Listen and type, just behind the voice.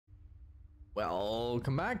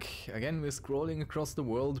Welcome back. Again, we're scrolling across the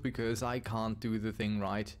world because I can't do the thing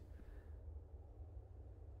right.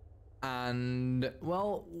 And,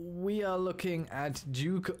 well, we are looking at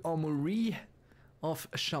Duke Amaury of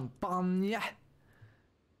Champagne.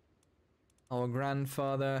 Our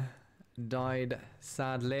grandfather died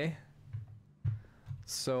sadly.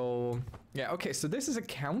 So, yeah, okay, so this is a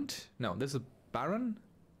count. No, this is a baron.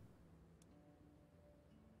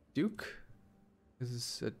 Duke. This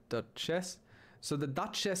is a duchess. So the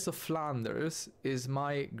Duchess of Flanders is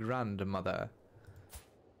my grandmother.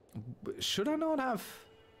 Should I not have...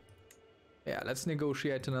 Yeah, let's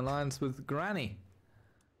negotiate an alliance with Granny.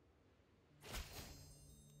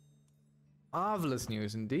 Marvelous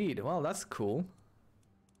news indeed. Well, that's cool.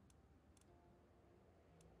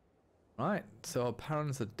 Right, so our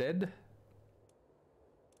parents are dead.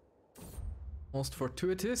 Most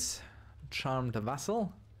fortuitous. Charmed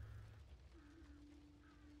vassal.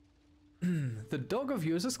 The dog of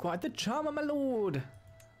yours is quite the charmer, my lord.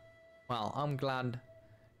 Well, I'm glad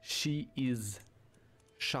she is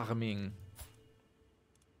charming.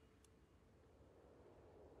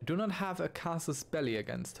 I do not have a casus belli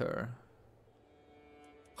against her.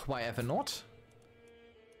 Why ever not?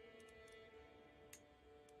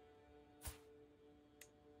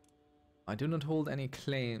 I do not hold any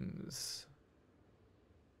claims.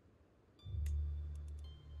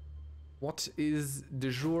 What is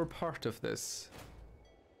de jure part of this?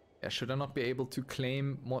 Yeah, should I not be able to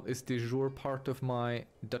claim what is de jure part of my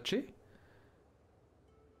duchy?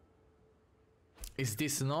 Is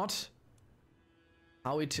this not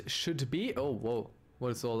how it should be? Oh, whoa.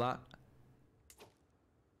 What is all that?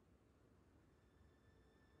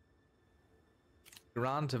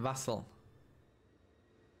 Grand vassal.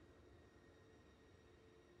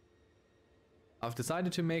 I've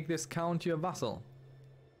decided to make this count your vassal.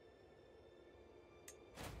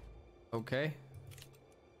 Okay.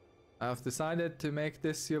 I've decided to make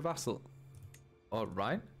this your vassal.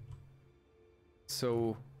 Alright.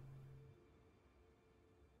 So...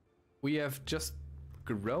 we have just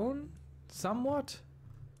grown somewhat?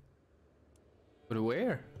 But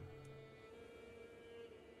where?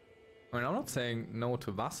 I mean, I'm not saying no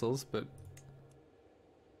to vassals, but...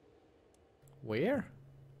 where?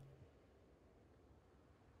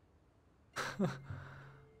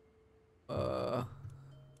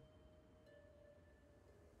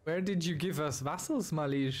 Where did you give us vassals, my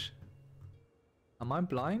liege? Am I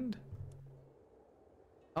blind?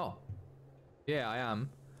 Oh. Yeah, I am.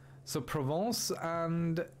 So Provence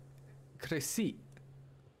and Crécy,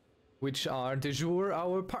 which are de jure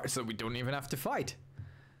our part, so we don't even have to fight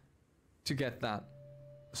to get that.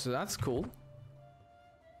 So that's cool.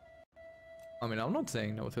 I mean, I'm not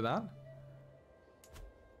saying no to that.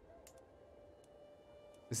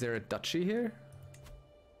 Is there a duchy here?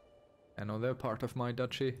 I know they're part of my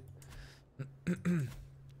duchy.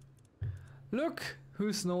 Look,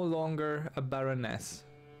 who's no longer a baroness.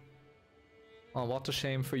 Oh, what a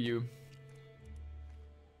shame for you.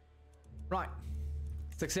 Right.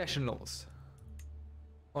 Succession laws.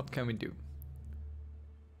 What can we do?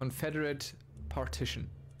 Confederate partition.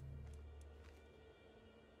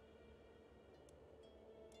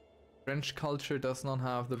 French culture does not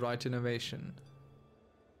have the right to innovation.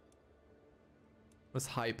 Was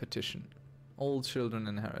high petition. All children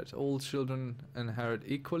inherit. All children inherit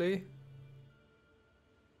equally.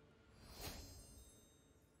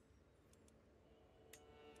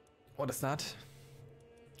 What is that?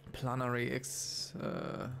 Planary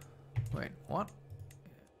wait, what?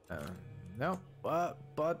 No. What?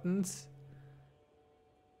 Buttons.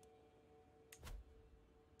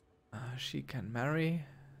 She can marry.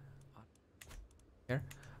 Here.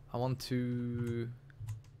 I want to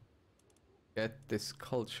get this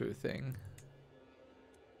culture thing.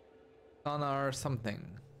 Honor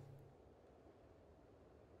something.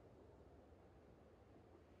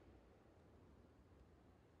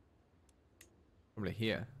 Probably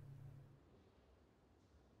here.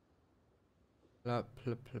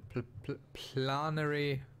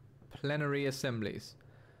 Plenary assemblies.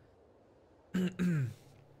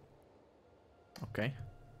 Okay.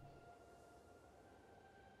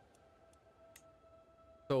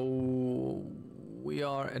 So we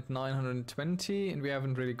are at 920 and we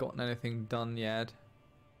haven't really gotten anything done yet.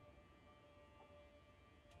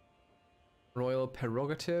 Royal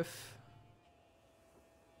prerogative.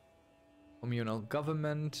 Communal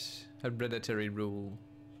government. Hereditary rule.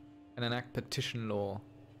 And enact petition law.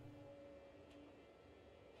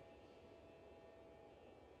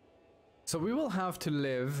 So we will have to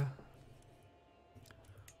live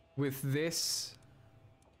with this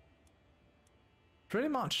pretty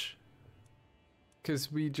much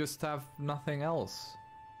Because we just have nothing else.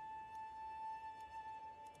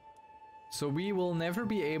 So we will never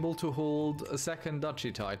be able to hold a second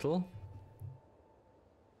duchy title.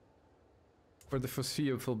 For the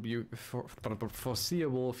foreseeable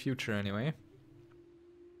future anyway.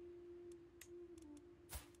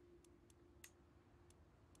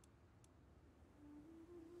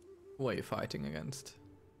 Who are you fighting against?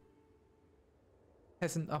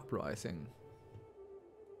 Peasant uprising.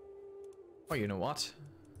 Oh, you know what?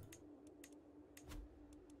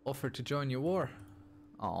 Offer to join your war.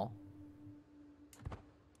 Oh.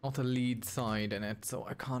 Not a lead side in it, so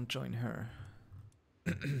I can't join her.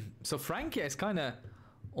 So Francia is kind of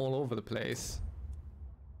all over the place.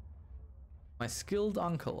 My skilled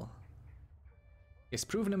uncle. He's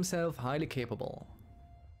proven himself highly capable.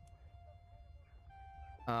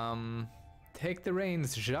 Take the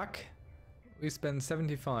reins, Jacques. We spend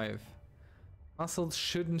 75. Muscles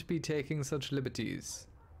shouldn't be taking such liberties.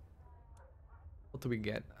 What do we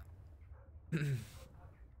get?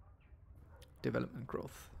 Development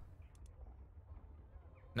growth.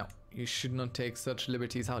 No, you should not take such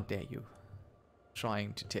liberties. How dare you?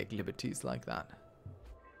 Trying to take liberties like that.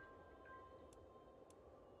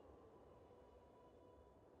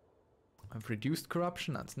 I've reduced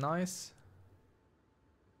corruption, that's nice.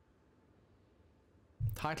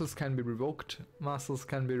 Titles can be revoked, muscles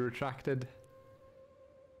can be retracted.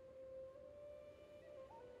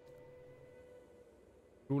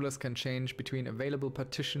 Rulers can change between available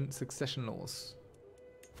partition succession laws.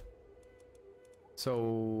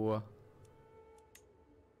 So...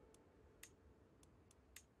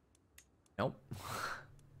 Nope.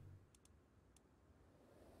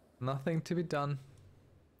 Nothing to be done.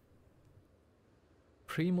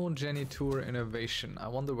 Primogeniture innovation. I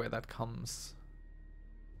wonder where that comes.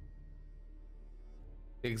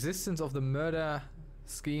 The existence of the murder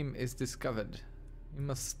scheme is discovered. You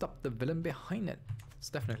must stop the villain behind it.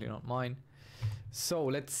 It's definitely not mine. So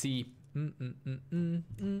let's see.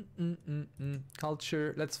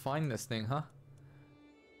 Culture. Let's find this thing, huh?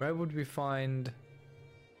 Where would we find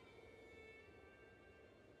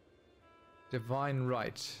divine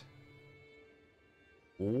right?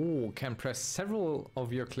 Oh, can press several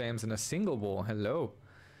of your claims in a single war. Hello.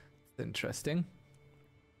 That's interesting.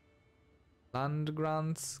 Land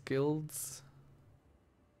grants, guilds.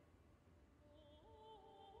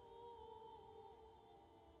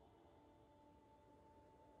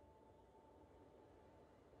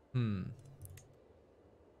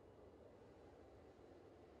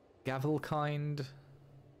 Gavelkind.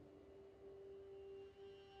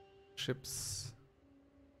 Ships.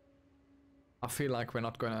 I feel like we're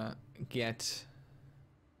not gonna get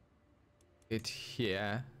it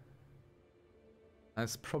here.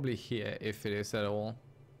 It's probably here if it is at all.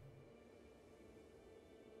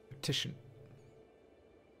 Petition.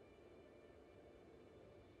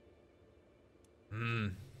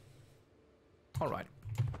 Alright.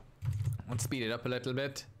 Let's speed it up a little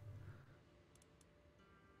bit.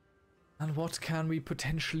 And what can we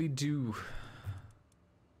potentially do?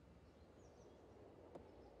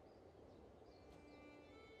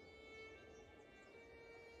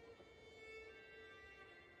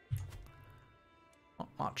 Not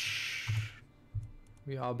much.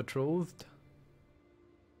 We are betrothed.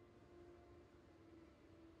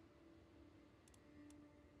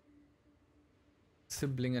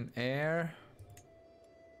 Sibling and heir.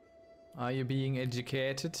 Are you being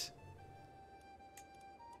educated?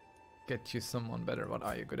 Get you someone better. What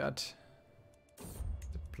are you good at?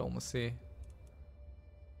 Diplomacy.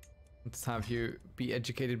 Let's have you be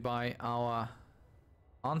educated by our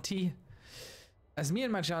auntie. As me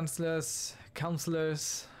and my chancellors,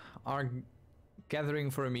 counselors are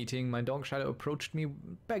gathering for a meeting, my dog Shadow approached me,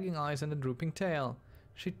 begging eyes and a drooping tail.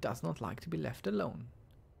 She does not like to be left alone.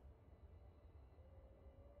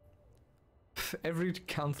 Every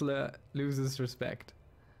counselor loses respect.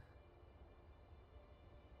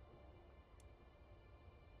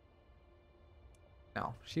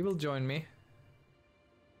 Now, she will join me.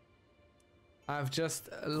 I've just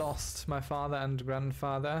lost my father and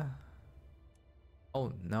grandfather.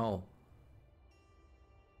 Oh no.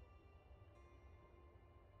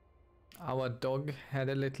 Our dog had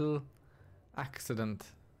a little accident.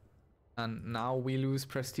 And now we lose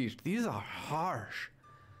prestige. These are harsh.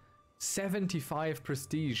 75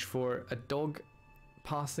 prestige for a dog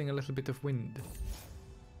passing a little bit of wind.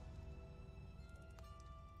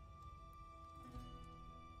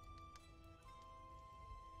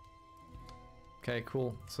 Okay,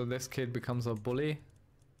 cool. So this kid becomes a bully.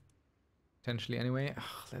 Potentially anyway. Ugh,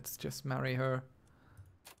 let's just marry her.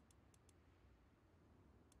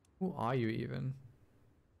 Who are you even?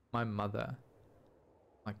 My mother.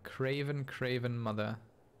 My craven mother.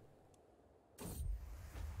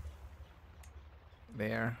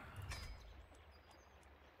 There.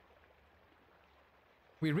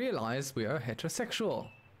 We realize we are heterosexual.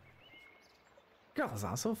 Girls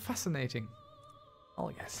are so fascinating.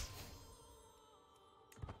 Oh yes.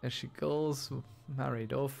 There she goes,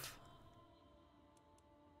 married off.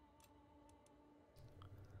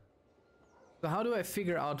 So how do I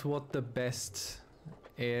figure out what the best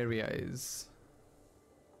area is?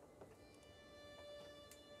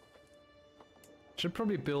 Should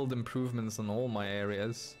probably build improvements on all my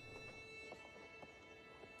areas.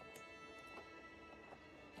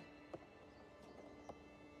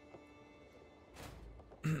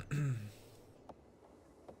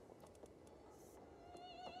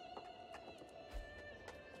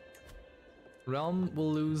 Realm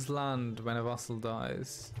will lose land when a vassal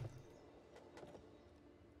dies.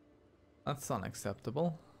 That's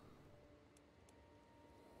unacceptable.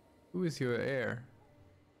 Who is your heir?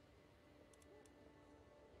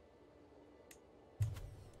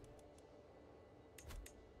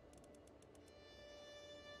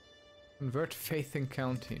 Convert faith in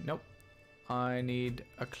county. Nope. I need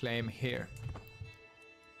a claim here.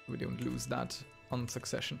 We don't lose that on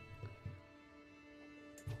succession.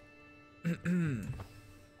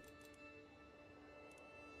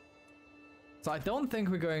 So I don't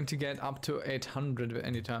think we're going to get up to 800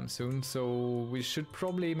 anytime soon, so we should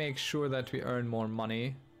probably make sure that we earn more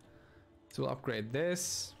money. So we'll upgrade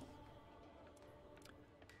this.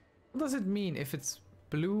 What does it mean if it's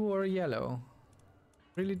blue or yellow?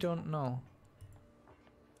 Really don't know.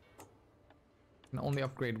 Can only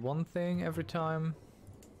upgrade one thing every time.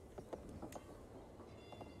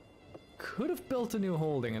 Could have built a new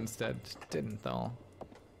holding instead, didn't though.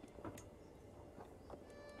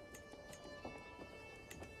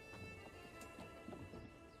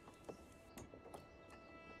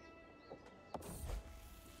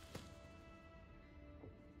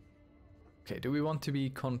 Okay, do we want to be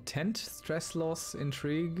content? Stress loss,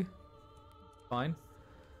 intrigue? Fine.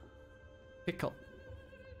 Pickle.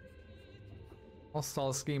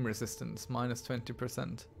 Hostile scheme resistance, minus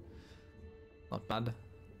 20%. Not bad.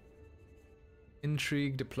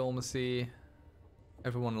 Intrigue, diplomacy.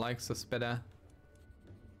 Everyone likes us better.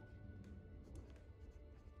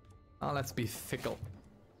 Ah, let's be fickle.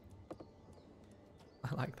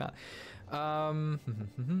 I like that.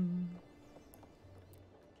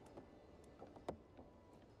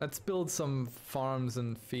 Let's build some farms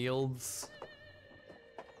and fields.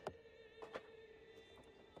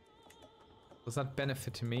 Does that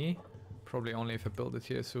benefit me? Probably only if I build it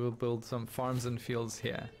here, so we'll build some farms and fields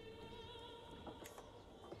here.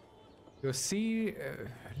 Your sea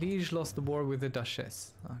liege lost the war with the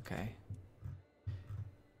Duchess. Okay.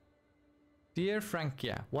 Dear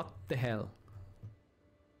Frankia, what the hell?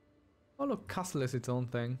 Oh look, castle is its own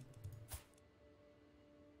thing.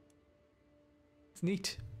 It's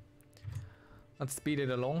neat. Let's speed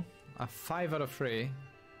it along. A 5 out of 3.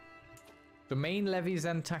 Domain levies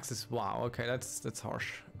and taxes. Wow, okay, that's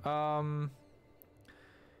harsh.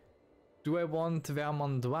 Do I want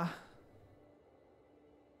Vermandois?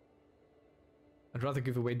 I'd rather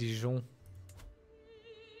give away Dijon.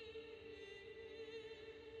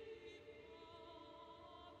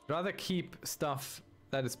 Rather keep stuff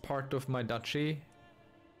that is part of my duchy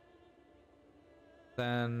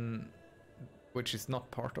than which is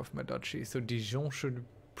not part of my duchy. So Dijon should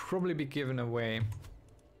probably be given away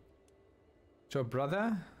to a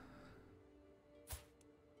brother.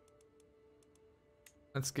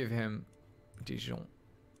 Let's give him Dijon.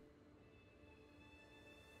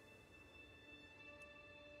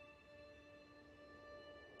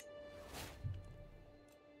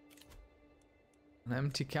 An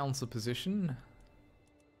empty council position.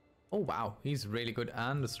 Oh wow, he's really good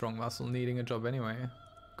and a strong vassal needing a job anyway.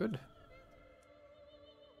 Good.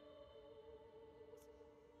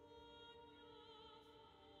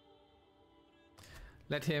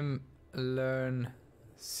 Let him learn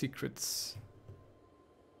secrets.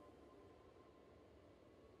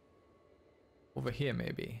 Over here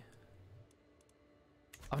maybe.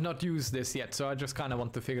 I've not used this yet, so I just kind of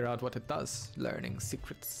want to figure out what it does. Learning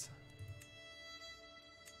secrets.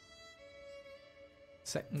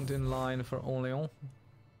 Second in line for Orléans.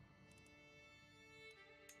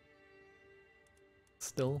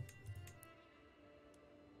 Still.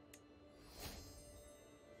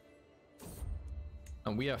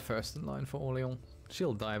 And we are first in line for Orléans.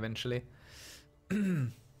 She'll die eventually.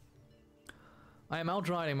 I am out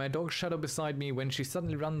riding my dog's shadow beside me when she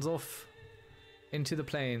suddenly runs off into the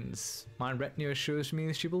plains. My retinue assures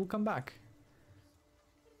me she will come back.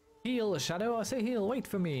 Heel, shadow, I say heel, wait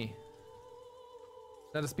for me.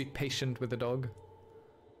 Let us be patient with the dog.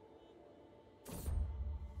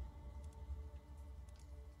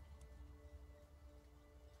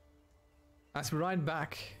 As we ride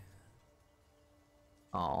back...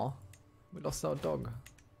 Aw, we lost our dog.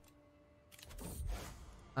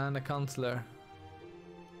 And a counselor.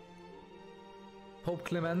 Pope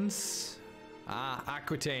Clemens. Ah,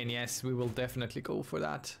 Aquitaine, yes, we will definitely go for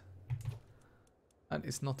that. That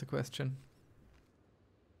is not a question.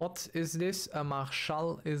 What is this? A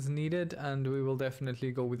Marshal is needed, and we will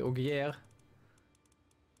definitely go with Ogier.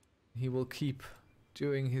 He will keep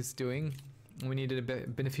doing his doing. We needed a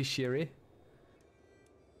beneficiary.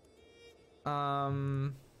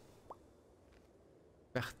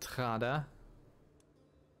 Bertrada.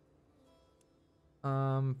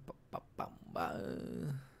 My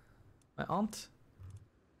aunt?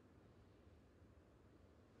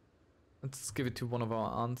 Let's give it to one of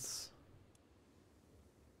our aunts.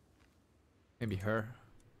 Maybe her.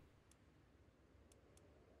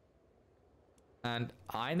 And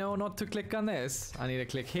I know not to click on this. I need to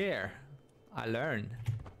click here. I learn.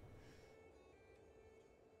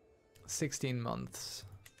 16 months.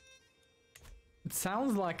 It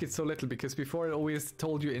sounds like it's so little because before it always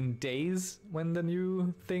told you in days when the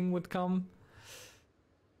new thing would come.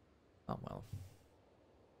 Oh well.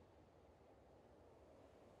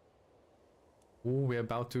 Ooh, we're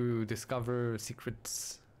about to discover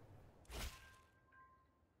secrets.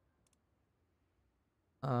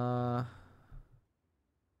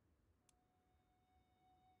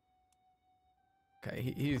 Okay,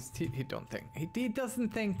 he don't think he doesn't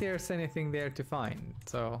think there's anything there to find,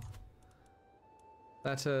 so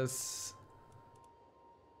let us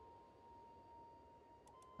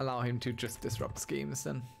allow him to just disrupt schemes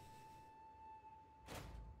then.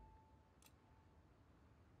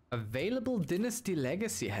 Available dynasty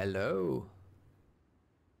legacy, hello.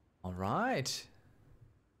 Alright.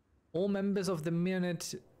 All members of the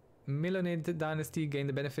Milonid dynasty gain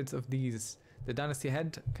the benefits of these. The dynasty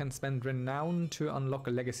head can spend renown to unlock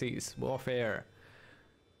legacies. Warfare.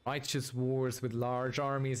 Righteous wars with large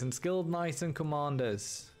armies and skilled knights and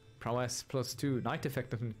commanders. Prowess +2. Knight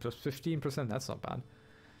effectiveness +15%. That's not bad.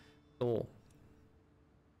 Oh.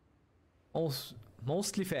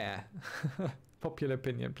 Mostly fair. Popular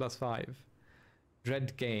opinion +5.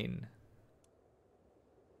 Dread gain.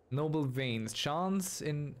 Noble veins. Chance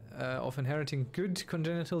of inheriting good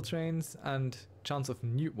congenital traits and chance of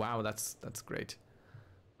new... Wow, that's great.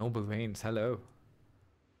 Noble veins, hello.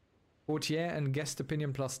 Courtier and guest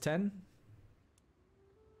opinion +10.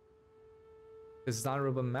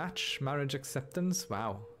 Desirable match. Marriage acceptance.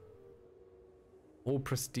 Wow. Oh,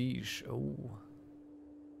 prestige. Oh.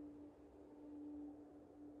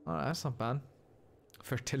 Alright, that's not bad.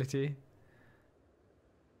 Fertility.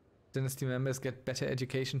 Dynasty members get better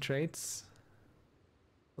education traits.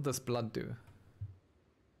 What does blood do?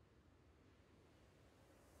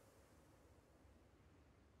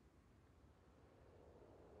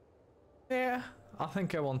 Yeah, I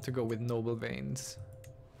think I want to go with noble veins.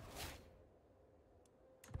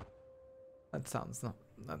 That sounds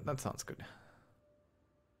that sounds good.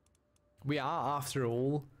 We are, after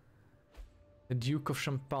all, the Duke of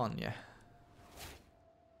Champagne.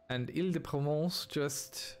 And Ile-de-Provence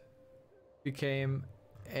just became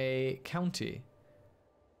a county.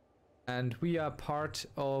 And we are part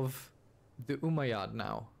of the Umayyad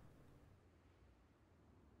now.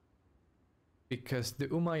 Because the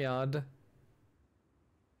Umayyad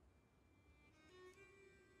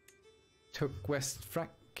took West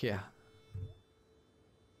Francia.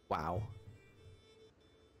 Wow.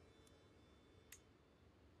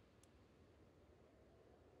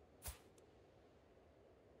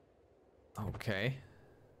 Okay.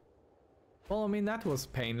 Well, I mean, that was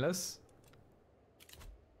painless.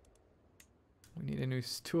 We need a new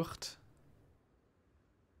Sturt.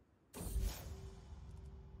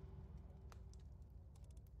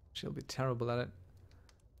 She'll be terrible at it.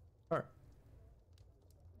 Or...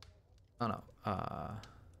 Oh no.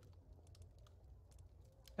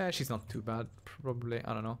 She's not too bad, probably.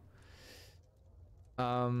 I don't know.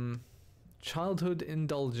 Childhood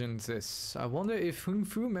indulgences. I wonder if Kung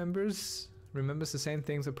Fu members remembers the same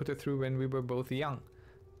things I put her through when we were both young.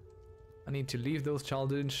 I need to leave those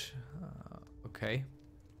childhood... okay.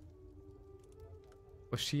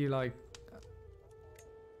 Was she like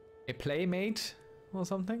a playmate or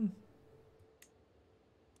something?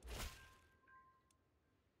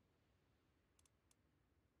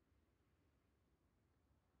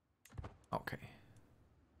 Okay.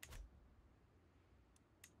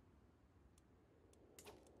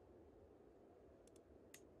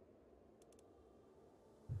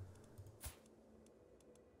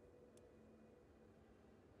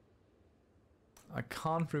 I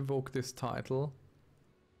can't revoke this title.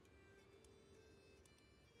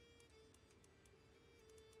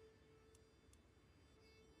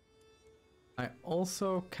 I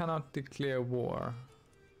also cannot declare war.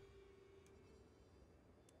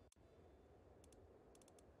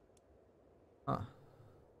 Ah.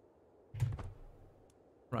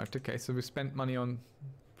 Right, okay, so we spent money on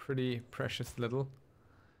pretty precious little.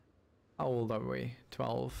 How old are we?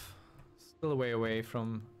 12. Still a way away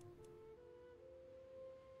from...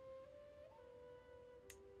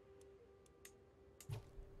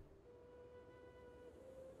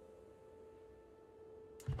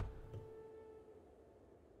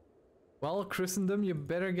 Well, Christendom, you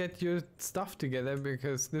better get your stuff together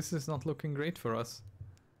because this is not looking great for us.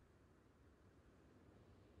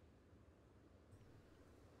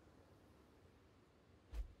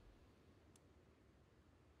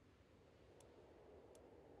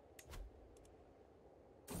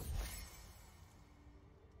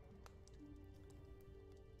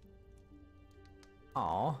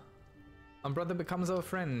 Aw. My brother becomes our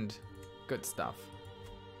friend. Good stuff.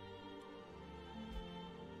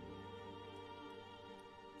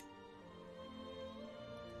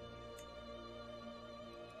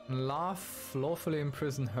 Lawfully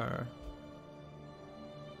imprison her.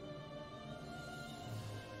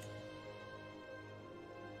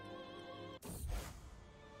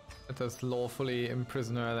 Let us lawfully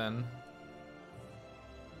imprison her then.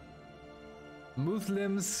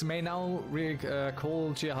 Muslims may now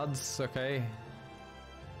call jihads, okay.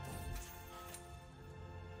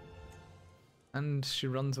 And she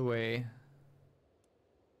runs away.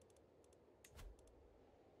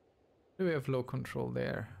 Do we have low control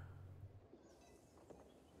there?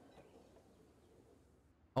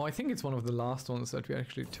 Oh, I think it's one of the last ones that we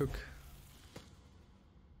actually took.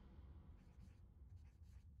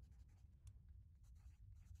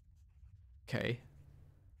 Okay.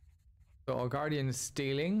 So our guardian is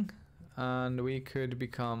stealing, and we could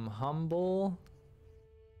become humble.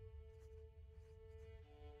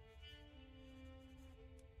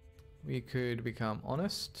 We could become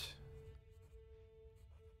honest.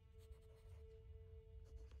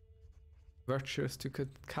 Virtuous to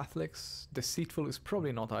Catholics. Deceitful is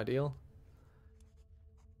probably not ideal.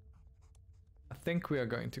 I think we are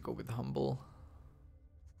going to go with humble.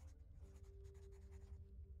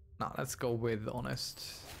 Nah, let's go with honest.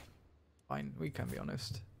 Fine, we can be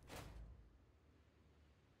honest.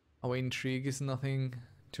 Our intrigue is nothing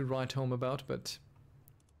to write home about, but...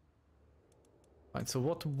 Right, so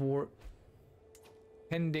what war...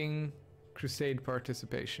 Pending Crusade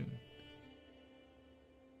participation.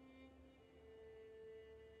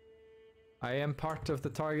 I am part of the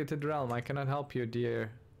targeted realm. I cannot help you,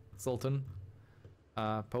 dear Sultan.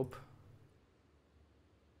 Pope.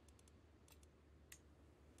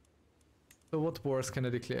 So what wars can I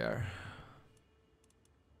declare?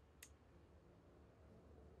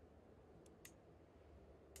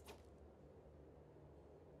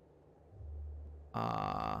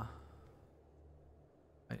 I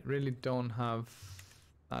really don't have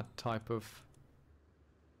that type of...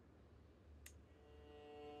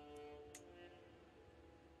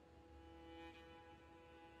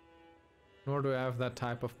 Nor do I have that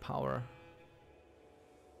type of power.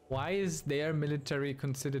 Why is their military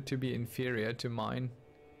considered to be inferior to mine?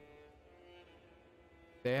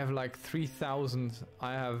 They have like 3,000.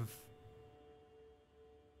 I have...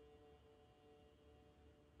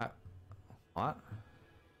 What?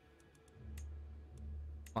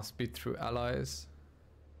 Must be through allies.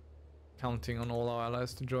 Counting on all our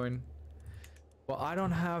allies to join. Well, I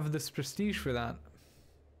don't have this prestige for that.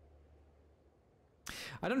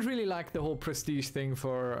 I don't really like the whole prestige thing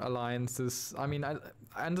for alliances. I mean, I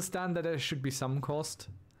understand that there should be some cost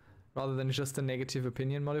rather than just a negative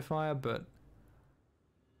opinion modifier, but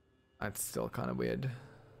it's still kind of weird.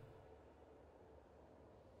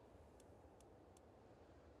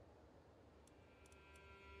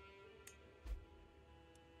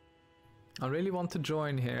 I really want to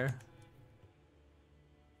join here.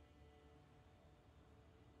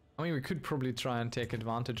 I mean, we could probably try and take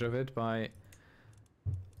advantage of it by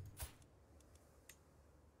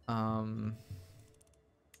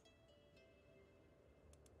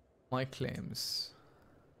my claims.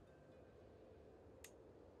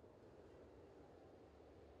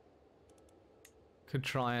 Could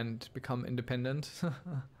try and become independent.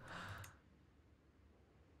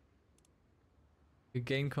 You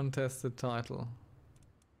gain contested title.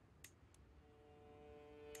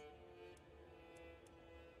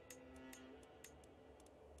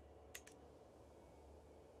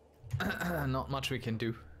 Not much we can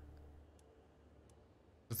do.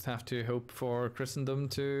 Just have to hope for Christendom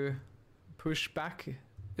to push back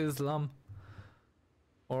Islam,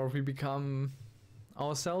 or we become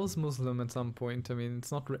ourselves Muslim at some point. I mean,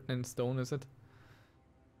 it's not written in stone, is it?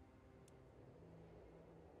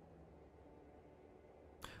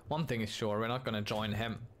 One thing is sure, we're not gonna join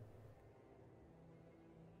him.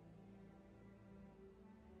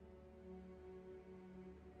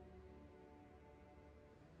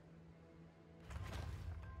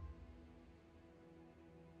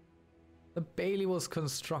 The Bailey was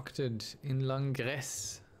constructed in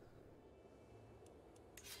Langres.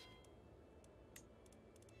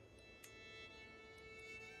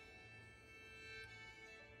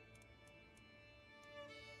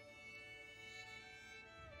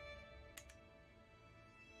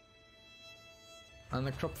 And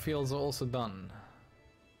the crop fields are also done.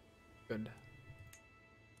 Good.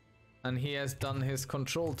 And he has done his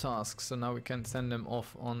control task, so now we can send him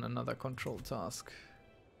off on another control task.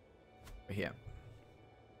 Here.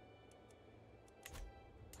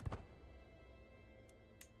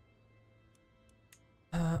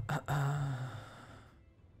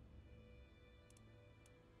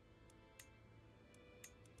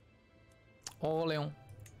 Orléans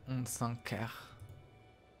and Sancerre.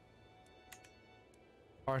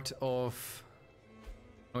 Part of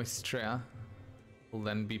Neustria will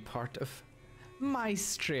then be part of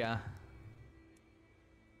Maestria.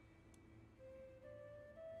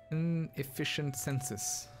 Inefficient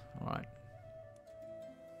census. Alright.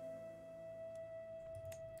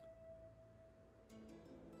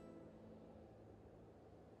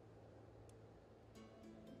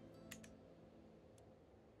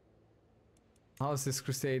 How's this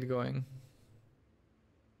crusade going?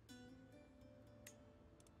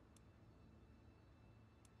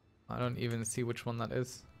 I don't even see which one that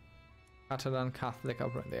is. Catalan Catholic,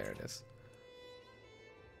 up right there it is.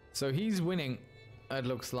 So he's winning, it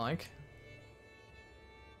looks like.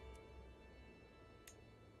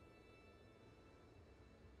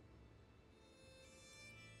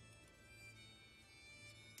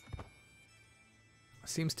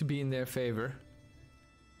 Seems to be in their favor.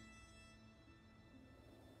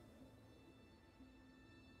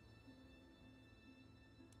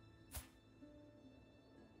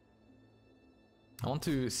 I want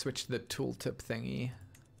to switch the tooltip thingy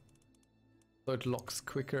so it locks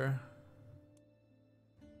quicker.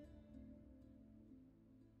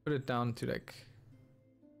 Put it down to like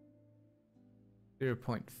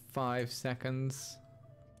 0.5 seconds.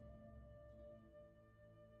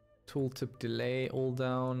 Tooltip delay all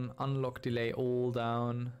down. Unlock delay all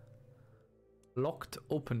down. Locked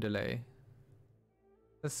open delay.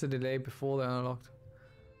 That's the delay before they unlocked.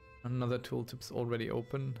 Another tooltip's already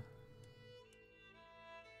open.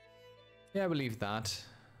 Yeah, I believe that.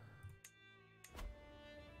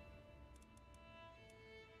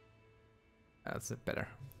 That's better.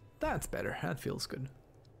 That's better. That feels good.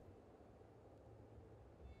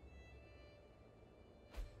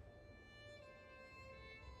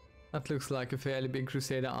 That looks like a fairly big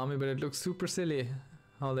Crusader army, but it looks super silly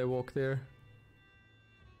how they walk there.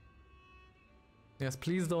 Yes,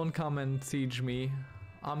 please don't come and siege me.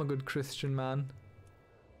 I'm a good Christian man.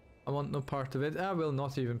 I want no part of it. I will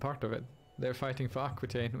not even part of it. They're fighting for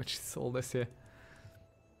Aquitaine, which is all this here.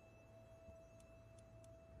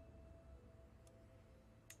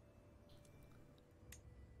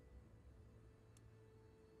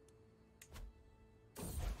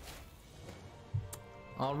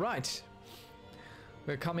 Alright.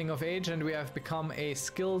 We're coming of age and we have become a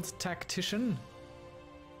skilled tactician.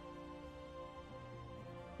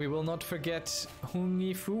 We will not forget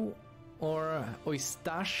Hungifu or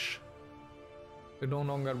Eustache. We're no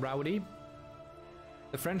longer rowdy.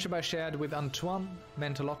 The friendship I shared with Antoine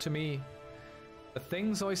meant a lot to me. The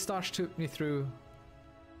things Eustache took me through.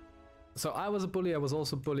 So I was a bully, I was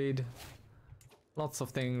also bullied. Lots of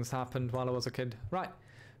things happened while I was a kid. Right,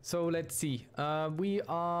 so let's see. We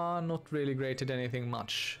are not really great at anything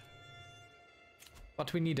much.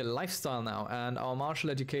 But we need a lifestyle now, and our martial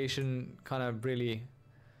education kind of really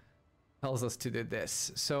tells us to do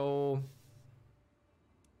this. So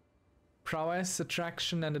prowess,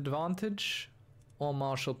 attraction and advantage, or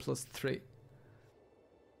martial +3.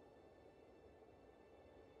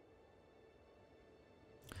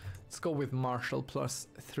 Let's go with martial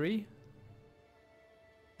 +3.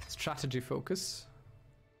 Strategy focus.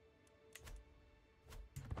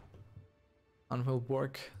 And we'll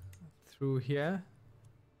work through here.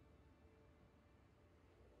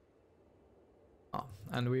 Oh,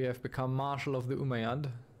 and we have become Marshal of the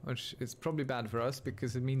Umayyad, which is probably bad for us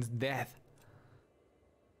because it means death.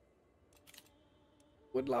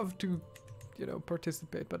 Would love to, you know,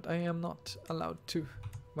 participate, but I am not allowed to.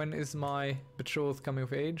 When is my betrothed coming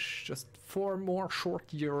of age? Just 4 more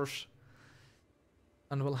short years.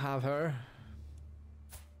 And we'll have her.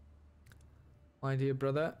 My dear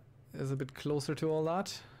brother is a bit closer to all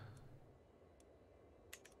that.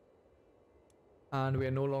 And we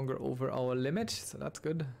are no longer over our limit, so that's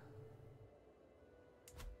good.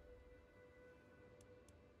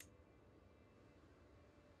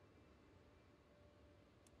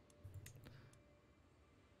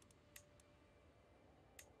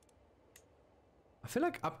 I feel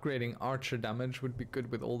like upgrading archer damage would be good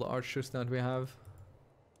with all the archers that we have.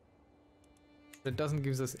 But it doesn't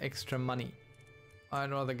give us extra money.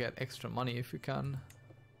 I'd rather get extra money if we can.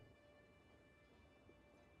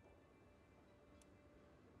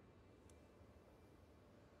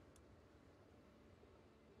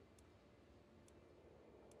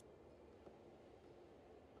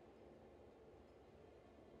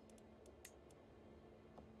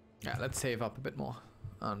 Yeah, let's save up a bit more.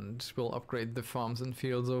 And we'll upgrade the farms and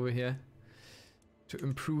fields over here to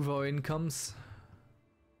improve our incomes.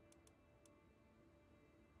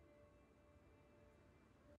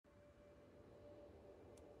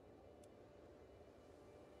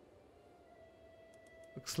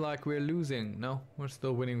 Looks like we're losing. No, we're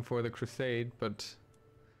still winning for the Crusade, but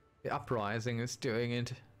the uprising is doing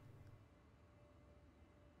it.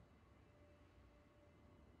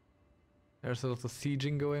 There's a lot of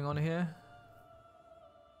sieging going on here.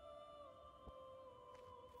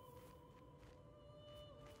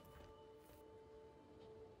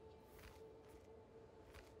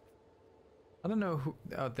 I don't know who...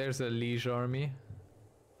 Oh, there's a liege army.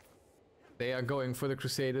 They are going for the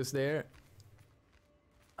Crusaders there.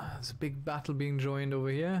 There's a big battle being joined over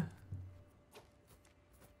here.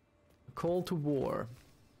 A call to war.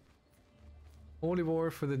 Holy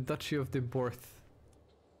war for the Duchy of the Borth.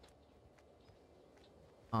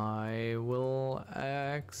 I will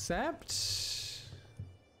accept.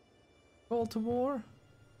 Call to war.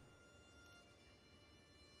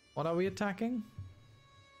 What are we attacking?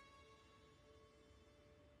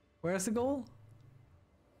 Where's the goal?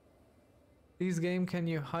 Please game, can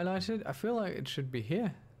you highlight it? I feel like it should be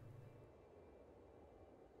here.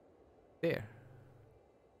 There.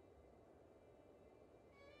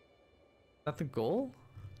 Is that the goal?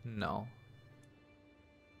 No.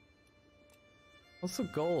 What's the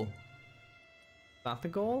goal? Is that the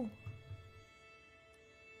goal?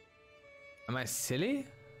 Am I silly?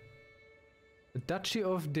 The Duchy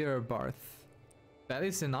of Dirbarth. That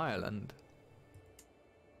is in Ireland.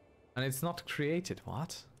 And it's not created.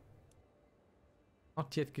 What?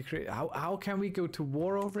 Not yet created. How can we go to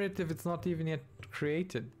war over it if it's not even yet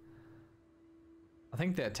created? I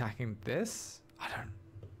think they're attacking this. I don't...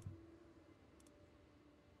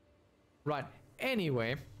 Right.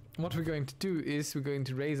 Anyway, what we're going to do is we're going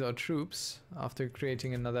to raise our troops after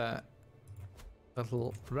creating another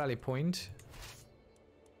little rally point.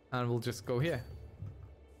 And we'll just go here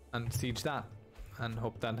and siege that and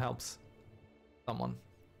hope that helps someone.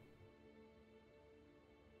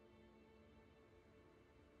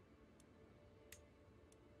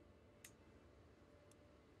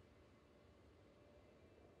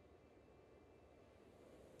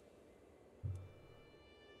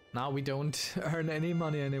 Now we don't earn any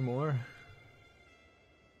money anymore.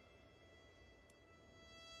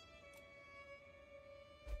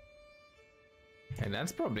 And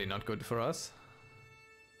that's probably not good for us.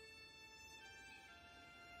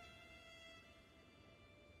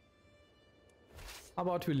 How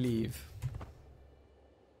about we leave?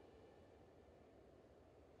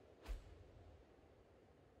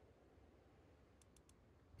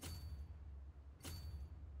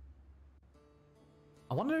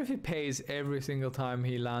 I wonder if he pays every single time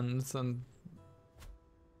he lands, and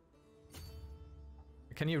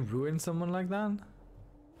can you ruin someone like that?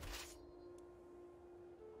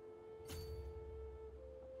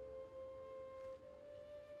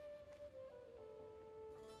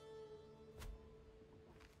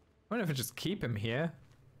 I wonder if I just keep him here.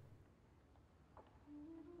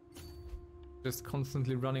 Just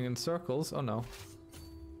constantly running in circles. Oh no.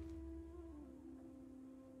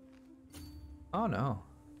 Oh no.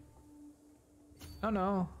 Oh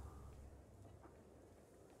no.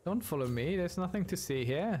 Don't follow me, there's nothing to see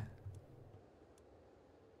here.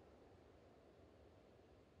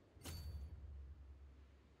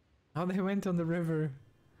 Oh, they went on the river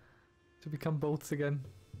to become boats again.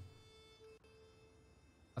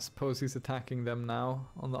 I suppose he's attacking them now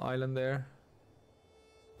on the island there.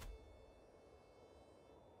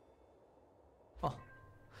 Oh.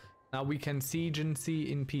 Now we can siege and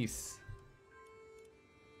see in peace.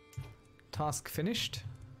 Task finished.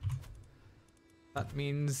 That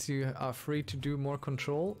means you are free to do more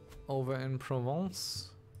control over in Provence.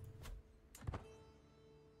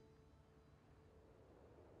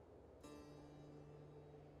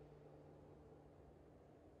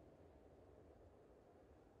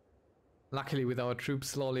 Luckily, with our troops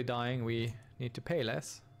slowly dying, we need to pay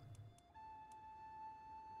less.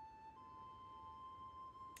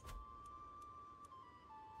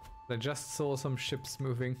 I just saw some ships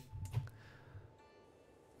moving.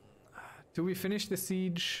 Do we finish the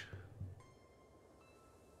siege?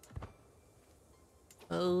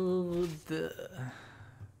 Oh,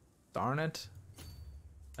 darn it.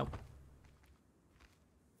 Nope.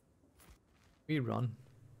 We run.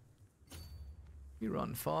 We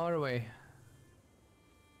run far away.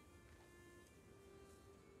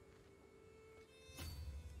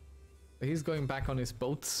 He's going back on his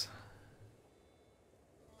boats.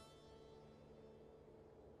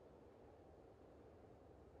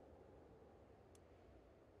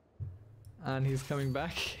 And he's coming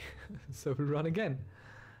back, so we run again.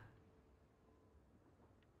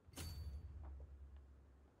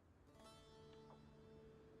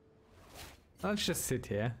 Let's just sit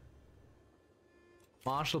here.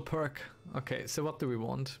 Martial perk. Okay, so what do we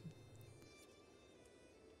want?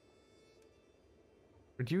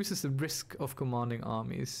 Reduces the risk of commanding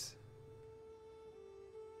armies.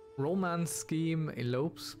 Romance scheme,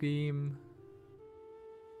 elope scheme.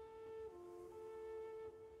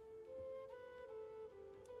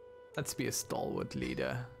 Let's be a stalwart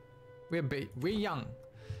leader. We're young.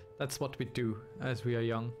 That's what we do as we are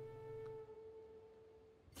young.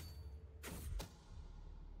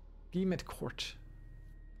 Scheme at court.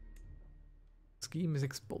 Scheme is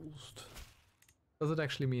exposed. Does it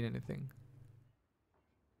actually mean anything?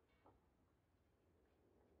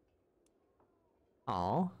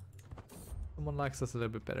 Oh, someone likes us a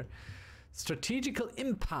little bit better. Strategical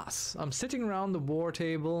impasse. I'm sitting around the war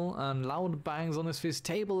table and loud bangs on his fist.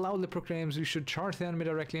 Table loudly proclaims we should charge the enemy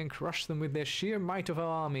directly and crush them with their sheer might of our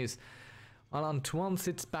armies. While Antoine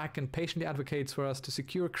sits back and patiently advocates for us to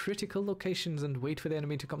secure critical locations and wait for the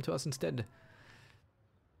enemy to come to us instead.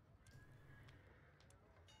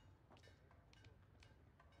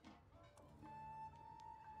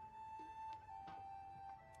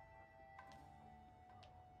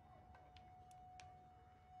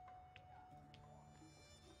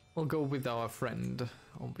 We'll go with our friend,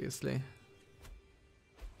 obviously.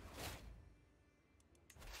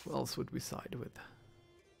 Who else would we side with?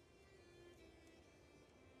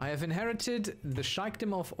 I have inherited the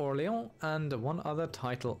Sheikhdom of Orléans and one other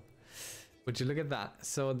title. Would you look at that?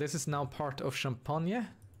 So this is now part of Champagne.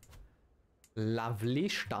 Lovely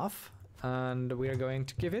stuff. And we are going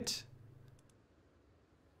to give it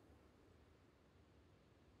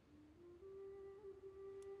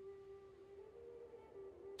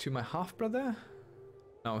to my half-brother?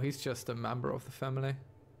 No, he's just a member of the family.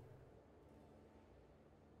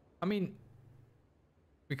 I mean,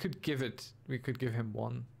 we could give him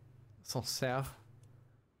one. Sancerre.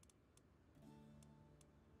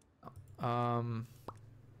 My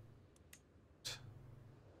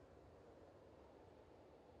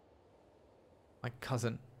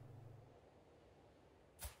cousin.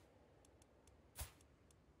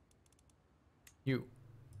 You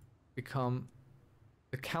become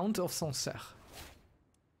the Count of Sancerre.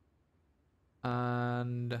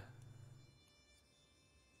 And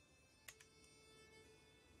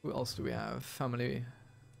who else do we have? Family.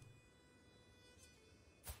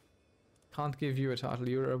 Can't give you a title,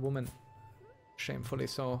 you're a woman. Shamefully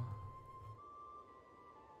so.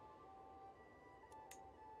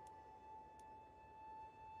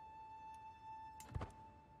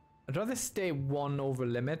 I'd rather stay one over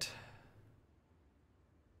limit.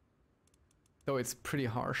 Though it's pretty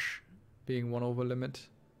harsh being one over limit.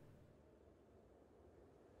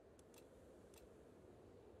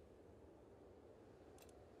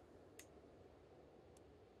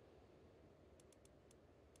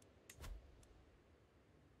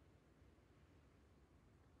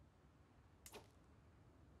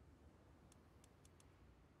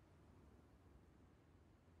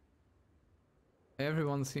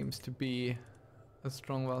 Everyone seems to be a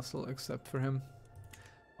strong vassal except for him.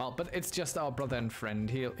 Well, but it's just our brother and friend.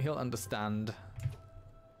 He'll understand.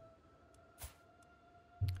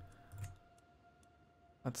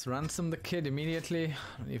 Let's ransom the kid immediately.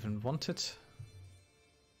 I don't even want it.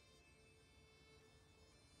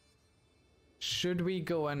 Should we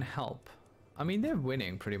go and help? I mean, they're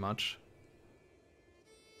winning pretty much.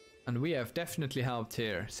 And we have definitely helped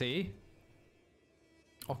here. See?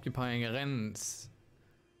 Occupying Rennes.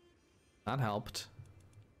 That helped.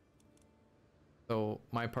 So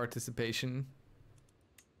my participation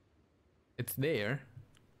It's there.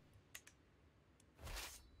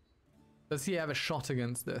 Does he have a shot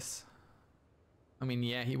against this? I mean,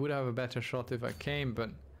 yeah, he would have a better shot if I came, but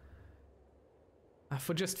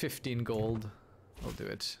for just 15 gold, I'll do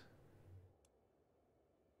it.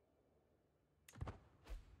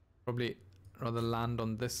 Probably rather land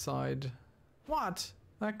on this side. What?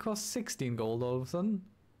 That costs 16 gold all of a sudden.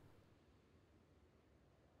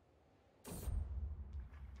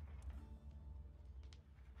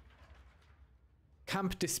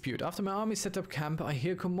 Camp dispute. After my army set up camp, I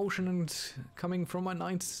hear commotion and coming from my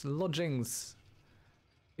knight's lodgings.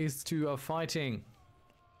 These two are fighting.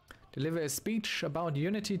 Deliver a speech about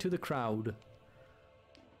unity to the crowd.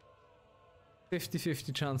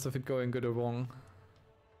 50-50 chance of it going good or wrong.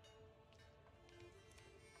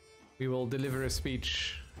 We will deliver a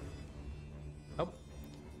speech. Oh.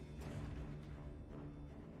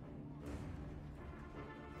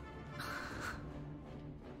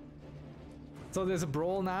 So there's a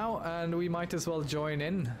brawl now, and we might as well join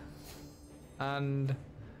in. And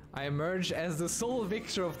I emerge as the sole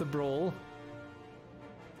victor of the brawl.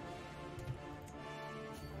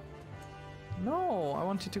 No, I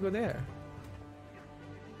want you to go there.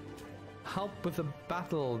 Help with the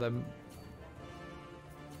battle.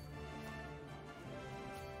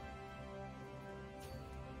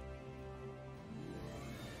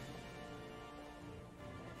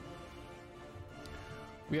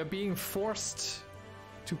 We are being forced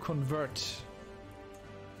to convert.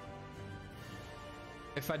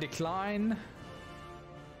 If I decline,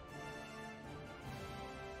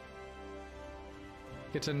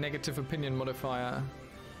 get a negative opinion modifier.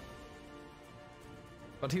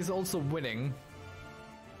 But he's also winning.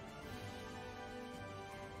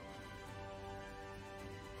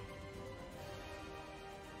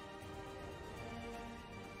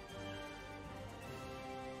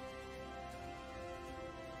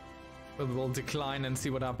 But we'll decline and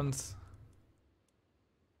see what happens.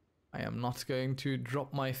 I am not going to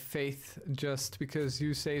drop my faith just because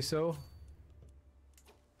you say so.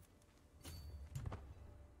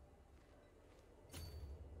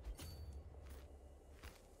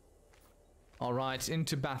 Alright,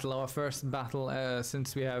 into battle, our first battle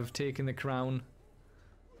since we have taken the crown.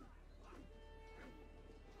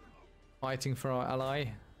 Fighting for our ally.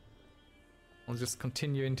 I'll just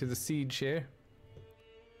continue into the siege here.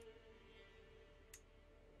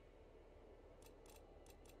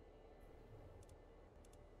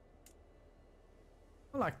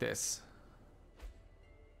 Like this.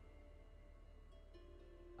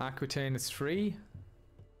 Aquitaine is free.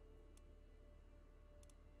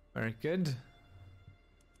 Very good.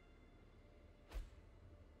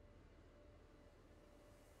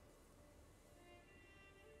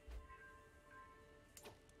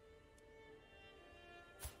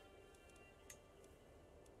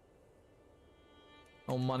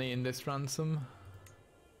 No money in this ransom.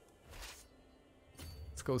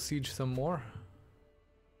 Let's go siege some more.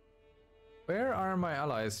 Where are my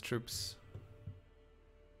allies' troops?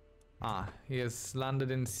 Ah, he has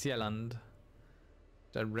landed in Sealand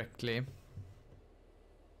directly.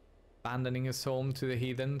 Abandoning his home to the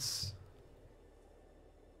heathens.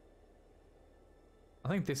 I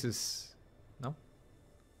think this is... no?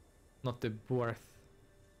 Not the worth.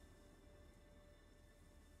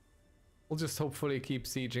 We'll just hopefully keep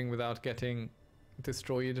sieging without getting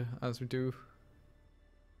destroyed as we do.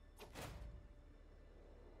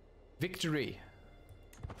 Victory!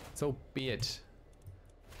 So be it.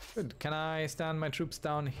 Good. Can I stand my troops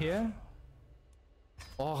down here?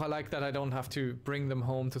 Oh, I like that I don't have to bring them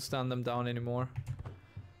home to stand them down anymore.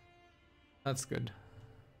 That's good.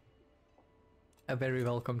 A very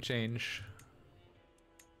welcome change.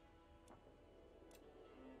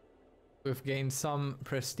 We've gained some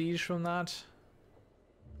prestige from that.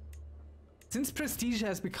 Since prestige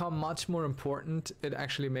has become much more important, it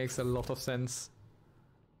actually makes a lot of sense.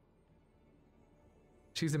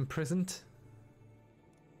 She's imprisoned.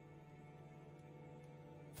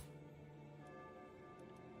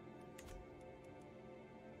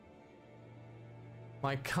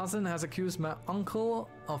 My cousin has accused my uncle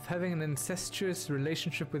of having an incestuous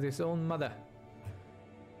relationship with his own mother.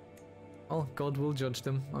 Well, God will judge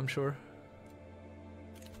them, I'm sure.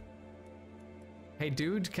 Hey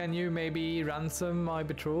dude, can you maybe ransom my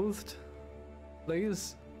betrothed?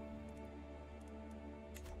 Please?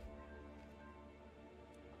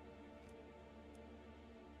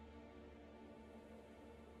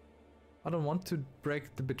 I don't want to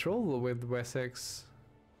break the betrothal with Wessex.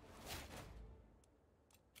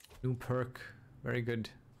 New perk. Very good.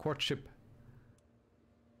 Courtship.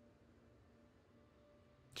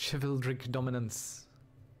 Chivalric dominance.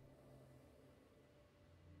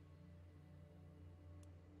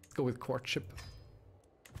 Go with courtship.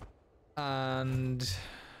 And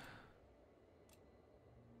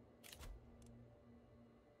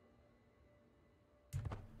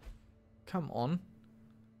come on.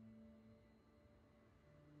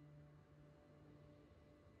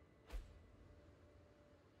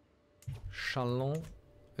 Chalon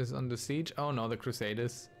is under siege. Oh no, the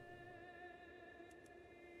Crusaders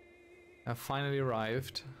have finally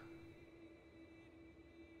arrived.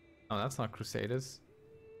 Oh, that's not Crusaders.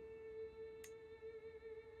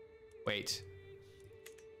 Wait.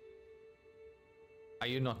 Are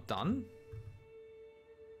you not done?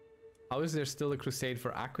 How is there still a crusade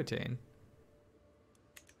for Aquitaine?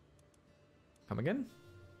 Come again?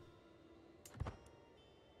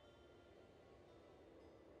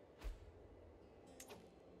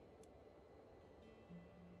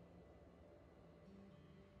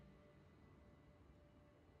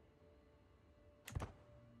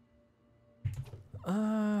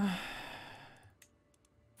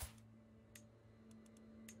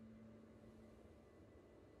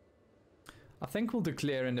 I think we'll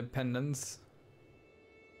declare independence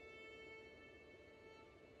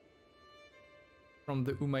from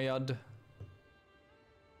the Umayyad.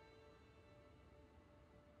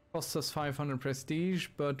 Costs us 500 prestige,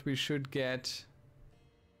 but we should get...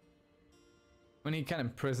 I mean, he can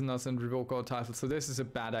imprison us and revoke our title, so this is a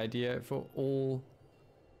bad idea for all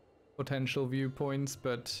potential viewpoints,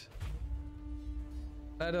 but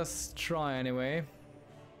let us try anyway.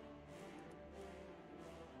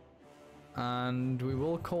 And we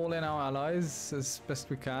will call in our allies as best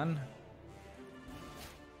we can.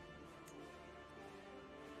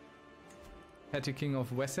 Petty King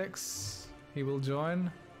of Wessex, he will join.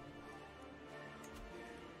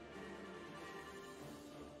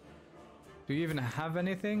 Do you even have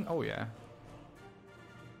anything? Oh yeah.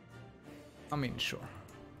 I mean, sure.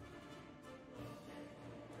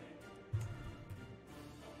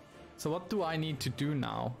 So what do I need to do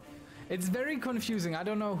now? It's very confusing. I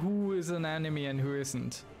don't know who is an enemy and who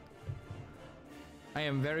isn't. I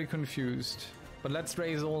am very confused. But let's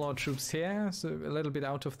raise all our troops here, so a little bit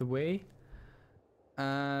out of the way.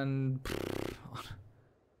 And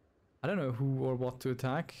I don't know who or what to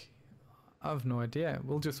attack. I have no idea.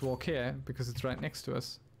 We'll just walk here because it's right next to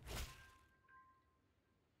us.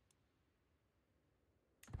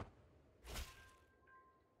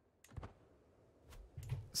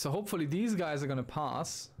 So hopefully these guys are gonna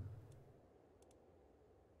pass.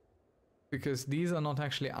 Because these are not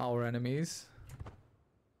actually our enemies.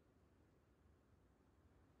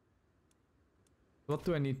 What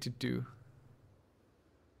do I need to do?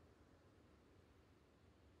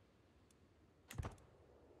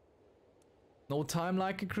 No time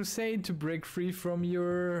like a crusade to break free from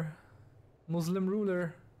your Muslim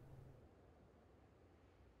ruler.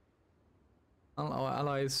 Our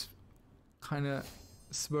allies kinda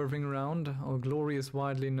swerving around. Our glory is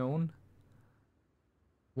widely known.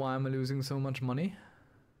 Why am I losing so much money?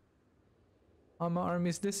 Are my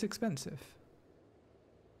armies this expensive?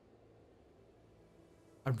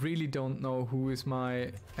 I really don't know who is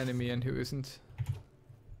my enemy and who isn't.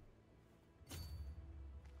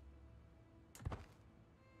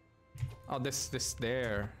 Oh, there's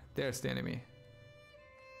the enemy.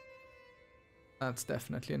 That's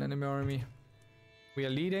definitely an enemy army. We are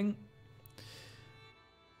leading.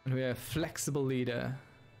 And we have a flexible leader.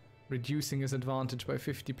 Reducing his advantage by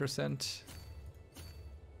 50%.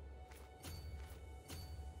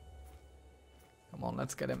 Come on,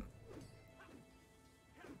 let's get him.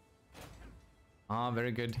 Ah,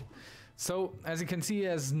 very good. So, as you can see, he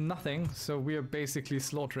has nothing, so we are basically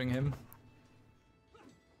slaughtering him.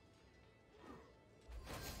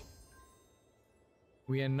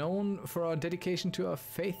 We are known for our dedication to our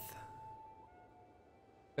faith.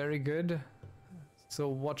 Very good. So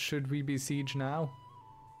what should we besiege now?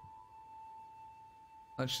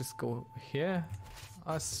 Let's just go here,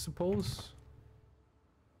 I suppose.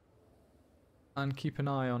 And keep an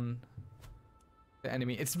eye on the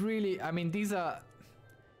enemy. It's really, I mean, these are...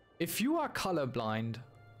 If you are colorblind,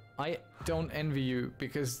 I don't envy you,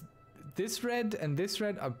 because this red and this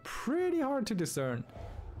red are pretty hard to discern.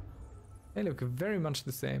 They look very much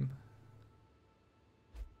the same.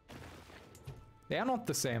 They are not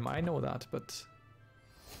the same, I know that, but...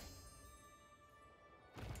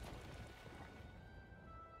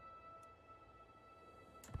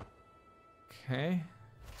 Okay.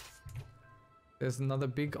 There's another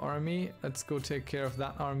big army. Let's go take care of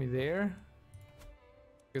that army there.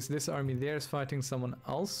 Because this army there is fighting someone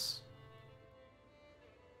else.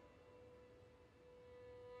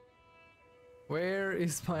 Where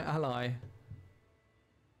is my ally?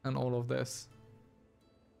 And all of this.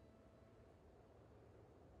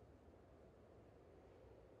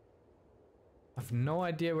 I've no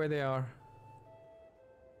idea where they are.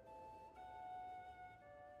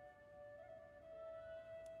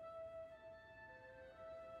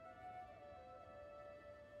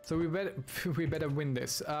 So we better win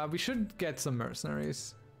this. We should get some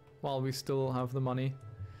mercenaries while we still have the money.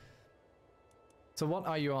 So what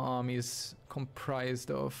are your armies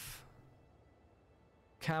comprised of?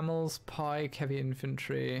 Camels, pike, heavy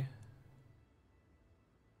infantry,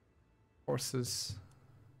 horses,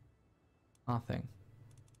 nothing.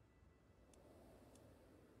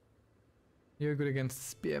 You're good against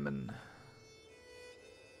spearmen.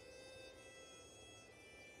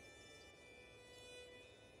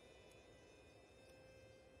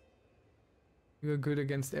 You're good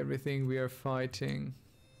against everything we are fighting.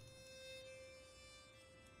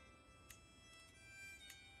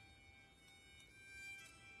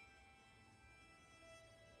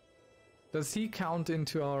 Does he count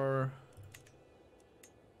into our...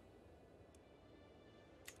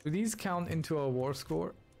 Do these count into our war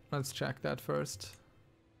score? Let's check that first.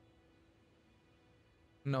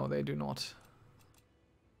 No, they do not.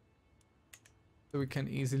 So we can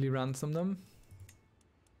easily ransom them.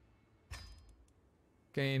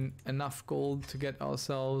 Gain enough gold to get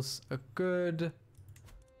ourselves a good,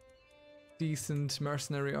 decent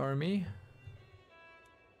mercenary army.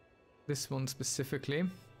 This one specifically.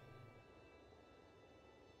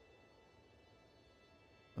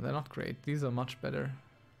 They're not great. These are much better.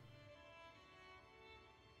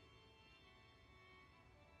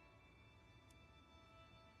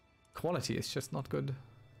 Quality is just not good.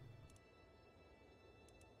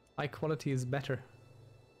 High quality is better.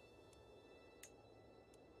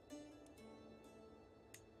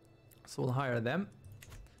 So we'll hire them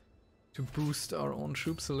to boost our own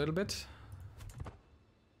troops a little bit.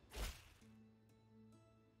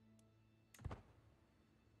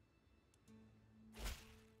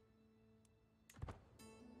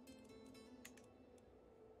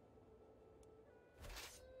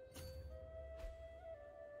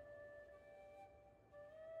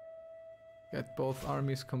 Get both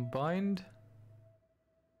armies combined.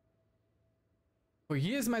 Oh,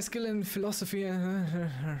 here's my skill in philosophy.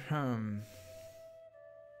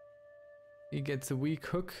 He gets a weak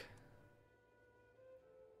hook.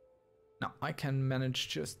 No, I can manage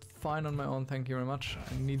just fine on my own, thank you very much.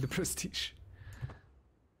 I need the prestige.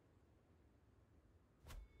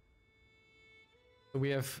 So we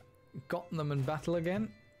have gotten them in battle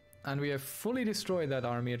again. And we have fully destroyed that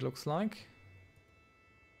army, it looks like.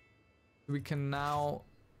 We can now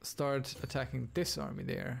start attacking this army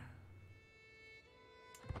there.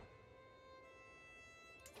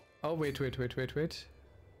 Oh, wait.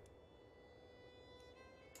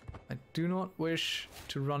 I do not wish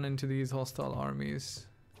to run into these hostile armies.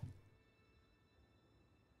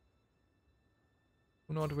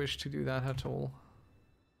 Do not wish to do that at all.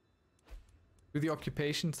 Do the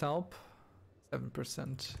occupations help?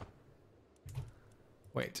 7%.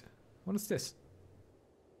 Wait, what is this?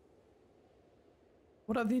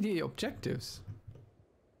 What are the objectives?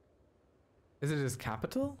 Is it his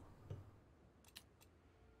capital?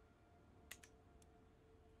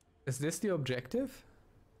 Is this the objective?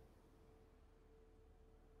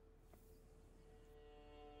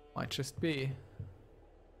 Might just be.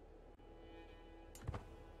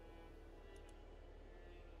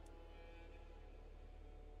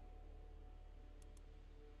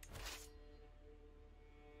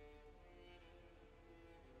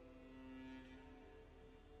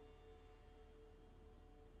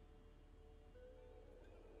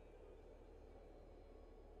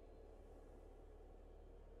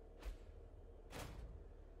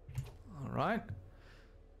 Alright,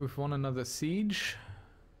 we've won another siege.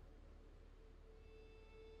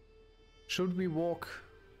 Should we walk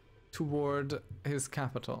toward his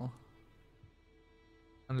capital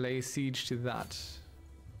and lay siege to that?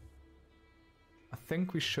 I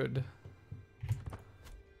think we should.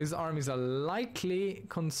 His armies are likely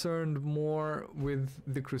concerned more with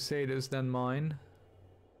the Crusaders than mine.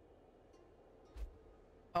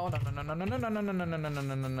 Oh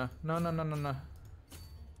no.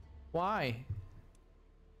 Why?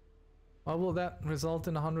 Why will that result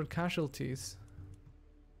in 100 casualties?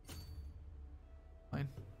 Fine.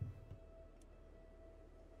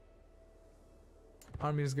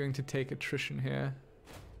 Army is going to take attrition here.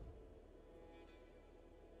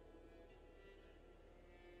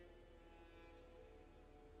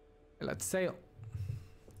 Let's sail.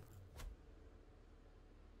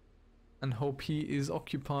 And hope he is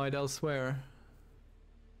occupied elsewhere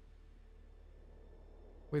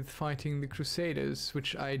with fighting the Crusaders,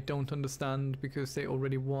 which I don't understand because they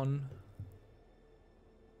already won.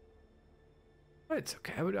 It's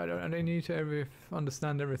okay, I don't need to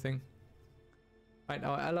understand everything. Right,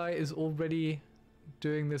 our ally is already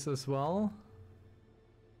doing this as well.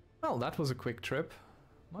 Well, that was a quick trip.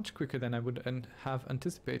 Much quicker than I would have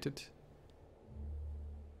anticipated.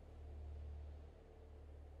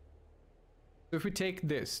 So if we take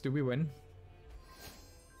this, do we win?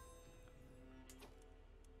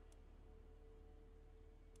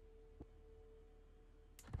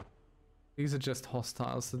 These are just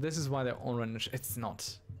hostiles, so this is why they're orange. It's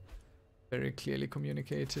not very clearly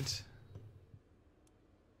communicated.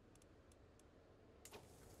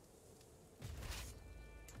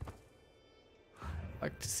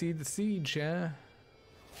 Like to see the siege, yeah?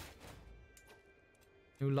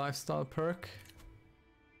 New lifestyle perk.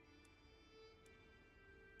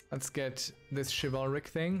 Let's get this chivalric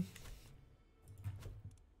thing.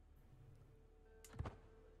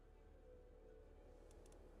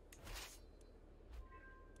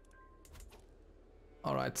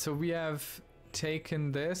 Alright, so we have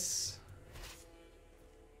taken this.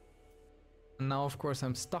 And now of course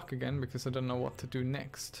I'm stuck again because I don't know what to do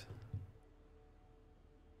next.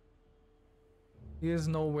 He is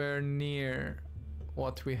nowhere near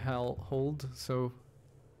what we hold, so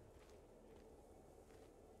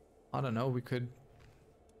I don't know, we could...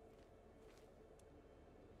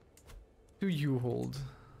 Do you hold?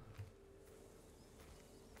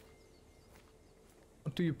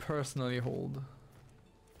 What do you personally hold?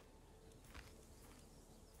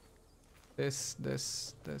 This.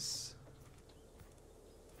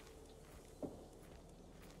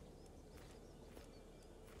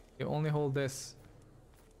 You only hold this.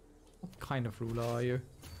 What kind of ruler are you?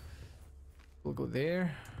 We'll go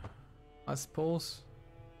there, I suppose.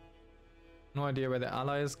 No idea where the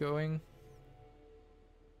ally is going.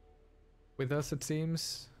 With us, it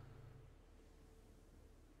seems.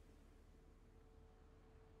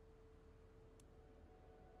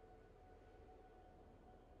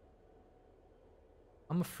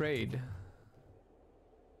 I'm afraid.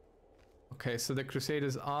 Okay, so the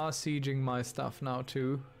Crusaders are sieging my stuff now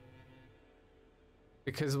too.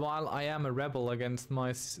 Because while I am a rebel against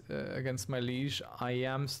my liege, I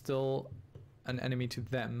am still an enemy to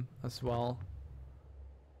them as well.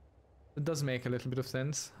 It does make a little bit of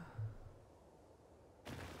sense.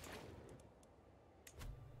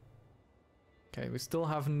 Okay, we still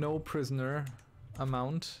have no prisoner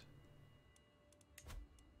amount.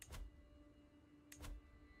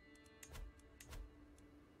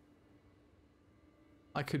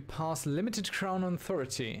 I could pass limited crown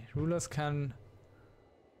authority. Rulers can...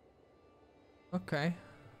 Okay.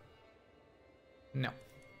 No.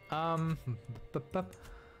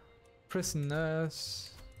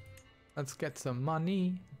 Prisoners. Let's get some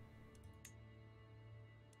money.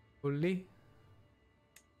 Fully.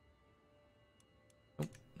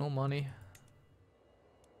 Nope, no money.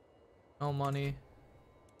 No money.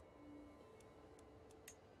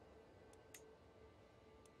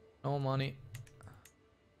 No money.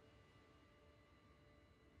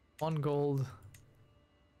 1 gold.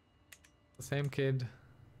 The same kid.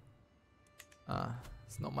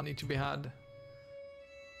 There's no money to be had.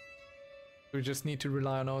 We just need to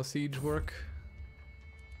rely on our siege work.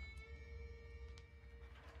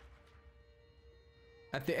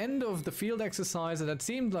 At the end of the field exercise, that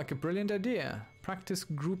seemed like a brilliant idea. Practice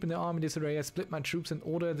group in the army disarray. I split my troops and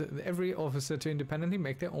ordered every officer to independently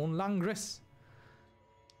make their own langris.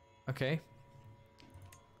 Okay.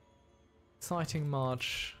 Exciting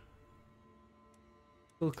march.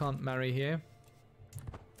 Still can't marry here.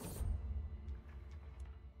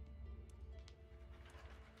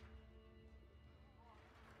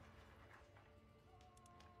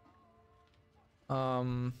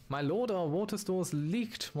 My lord, our water stores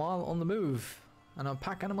leaked while on the move, and our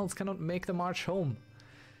pack animals cannot make the march home.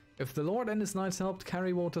 If the lord and his knights helped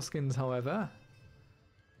carry water skins, however...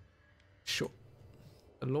 Sure.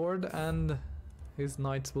 The lord and his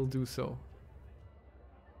knights will do so.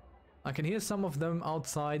 I can hear some of them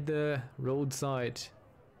outside the roadside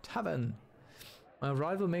tavern. My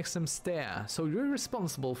arrival makes them stare. So you're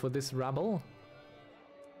responsible for this rabble?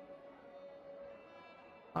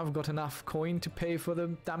 I've got enough coin to pay for the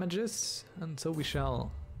damages, and so we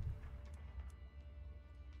shall.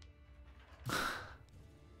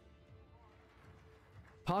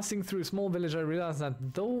 Passing through a small village, I realized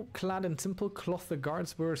that though clad in simple cloth, the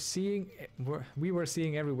guards we were seeing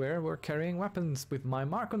everywhere were carrying weapons with my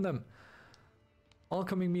mark on them.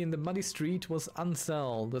 Welcoming me in the muddy street was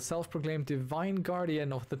Ansel, the self-proclaimed divine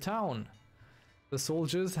guardian of the town. The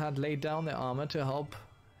soldiers had laid down their armor to help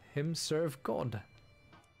him serve God.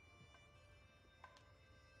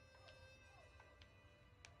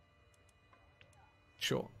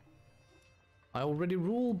 Sure. I already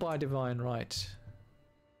rule by divine right.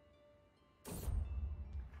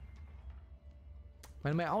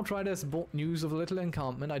 When my outriders brought news of a little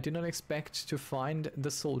encampment, I did not expect to find the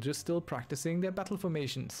soldiers still practicing their battle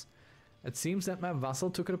formations. It seems that my vassal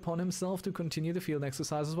took it upon himself to continue the field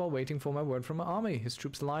exercises while waiting for my word from my army. His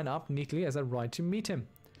troops line up neatly as I ride to meet him.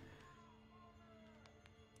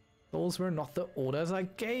 Those were not the orders I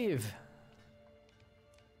gave.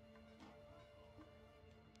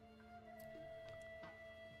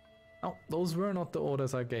 Oh, those were not the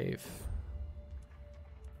orders I gave.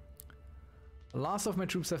 The last of my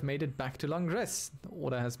troops have made it back to Langres. The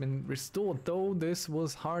order has been restored, though this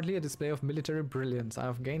was hardly a display of military brilliance. I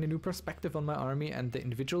have gained a new perspective on my army and the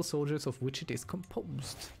individual soldiers of which it is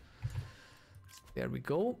composed. There we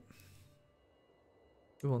go.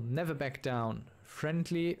 We will never back down.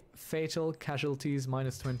 Friendly, fatal casualties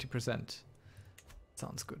minus 20%.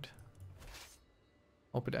 Sounds good.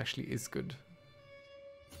 Hope it actually is good.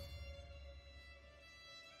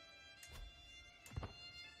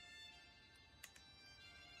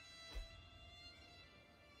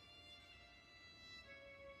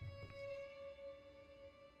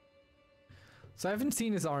 So I haven't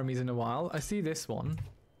seen his armies in a while. I see this one.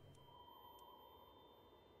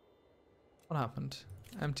 What happened?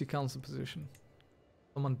 Empty council position.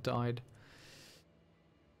 Someone died.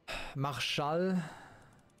 Marshal.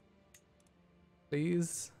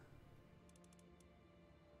 Please.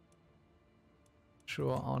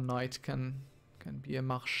 Sure, our knight can be a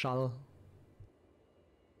marshal.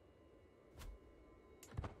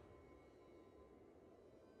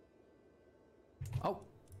 Oh,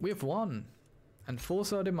 we have won.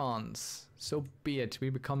 Enforce our demands. So be it. We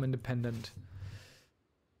become independent.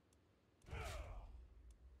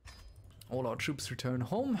 All our troops return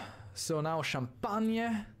home. So now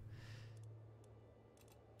Champagne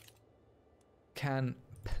can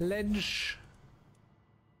pledge.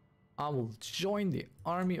 I will join the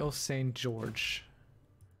army of St. George.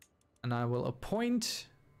 And I will appoint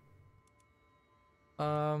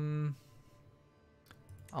our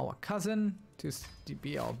cousin to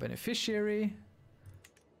be our beneficiary.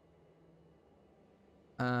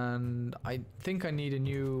 And I think I need a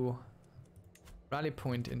new rally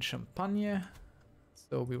point in Champagne.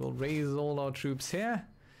 So we will raise all our troops here.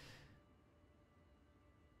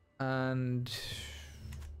 And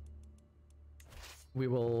we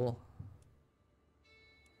will...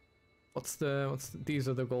 these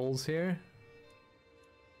are the goals here.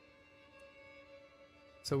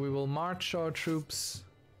 So we will march our troops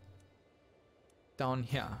down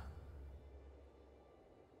here.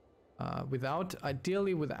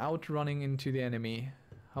 Ideally without running into the enemy.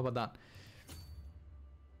 How about that?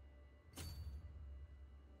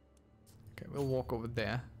 Okay, we'll walk over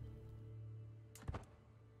there.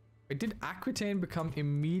 Wait, did Aquitaine become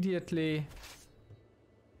immediately...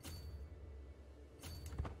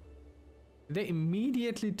 Did they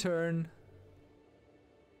immediately turn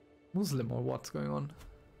Muslim or what's going on?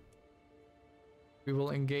 We will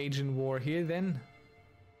engage in war here then.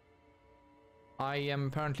 I am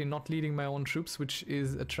apparently not leading my own troops, which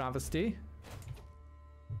is a travesty.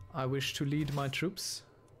 I wish to lead my troops.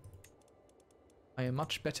 I am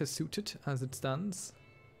much better suited as it stands.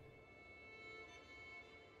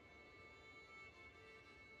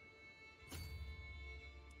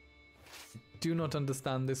 Do not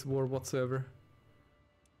understand this war whatsoever.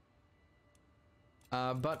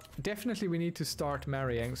 But definitely we need to start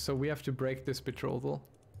marrying, so we have to break this betrothal.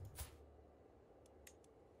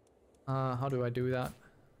 How do I do that?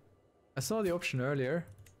 I saw the option earlier.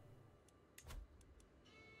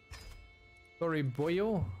 Sorry,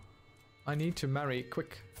 boyo. I need to marry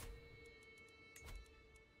quick.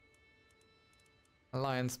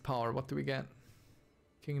 Alliance power, what do we get?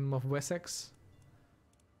 Kingdom of Wessex.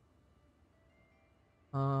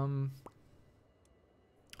 Too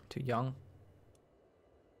young.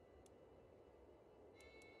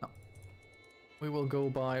 No. We will go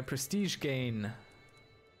by prestige gain.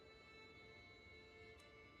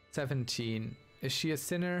 17. Is she a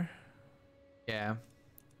sinner? Yeah.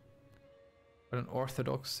 But an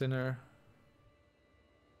orthodox sinner.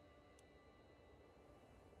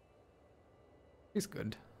 She's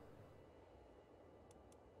good.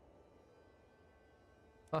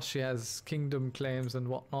 Plus she has kingdom claims and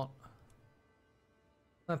whatnot.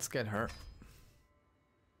 Let's get her.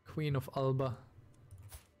 Queen of Alba.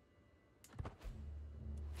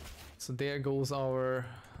 So there goes our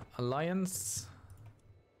alliance.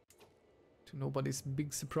 To nobody's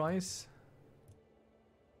big surprise.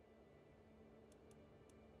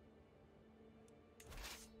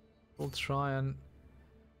 We'll try and...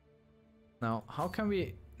 Now, how can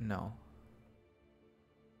we... No.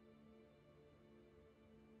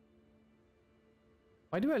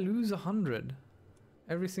 Why do I lose 100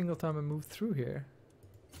 every single time I move through here?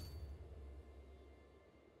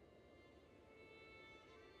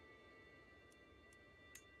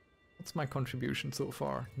 What's my contribution so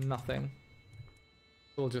far? Nothing.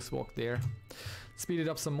 We'll just walk there. Speed it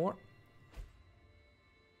up some more.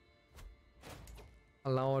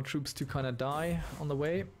 Allow our troops to kind of die on the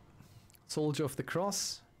way. Soldier of the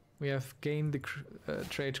Cross. We have gained the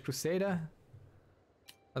trade Crusader.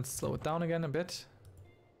 Let's slow it down again a bit.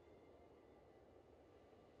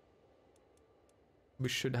 We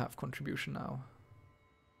should have contribution now.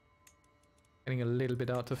 Getting a little bit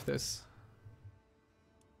out of this.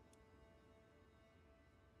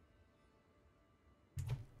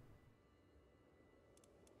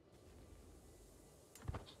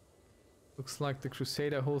 Looks like the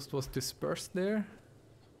Crusader host was dispersed there.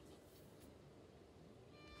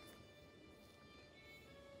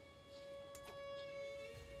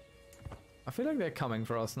 I feel like they're coming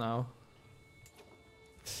for us now.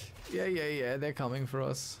 Yeah, they're coming for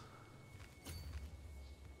us.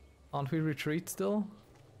 Aren't we retreat still?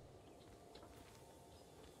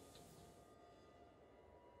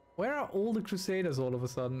 Where are all the Crusaders all of a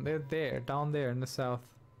sudden? They're there, down there in the south.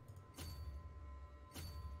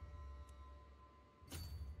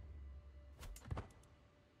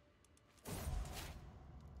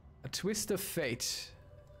 A twist of fate.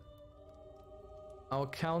 Our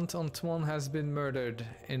Count Antoine has been murdered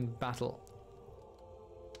in battle.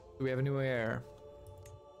 Do we have a new heir?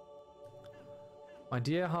 My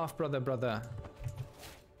dear half-brother.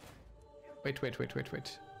 Wait.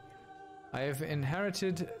 I have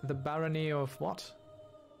inherited the barony of what?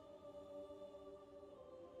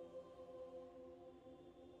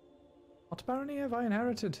 What barony have I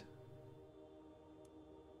inherited?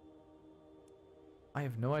 I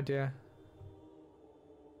have no idea.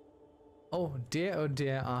 Oh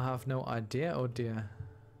dear, I have no idea, oh dear.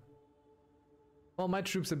 Well, my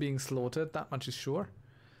troops are being slaughtered, that much is sure.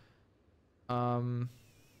 Our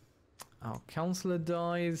counselor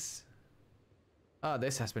dies. Ah,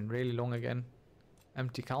 this has been really long again.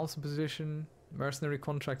 Empty council position. Mercenary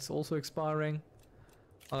contracts also expiring.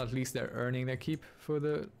 Well, at least they're earning their keep for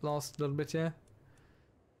the last little bit, yeah.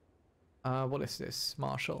 What is this?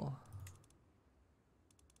 Marshal.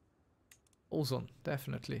 Ozon,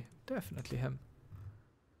 definitely him.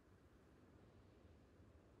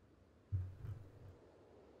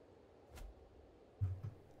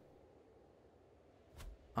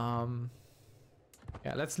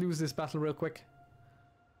 Yeah, let's lose this battle real quick.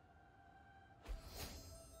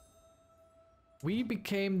 We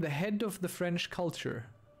became the head of the French culture.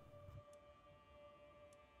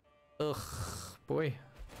 Ugh, boy.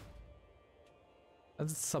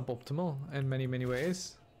 That's suboptimal in many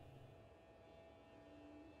ways.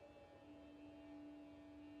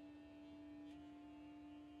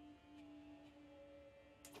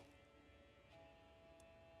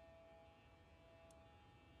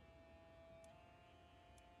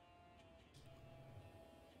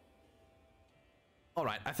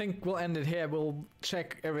 Alright, I think we'll end it here. We'll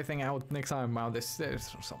check everything out next time. Wow, there's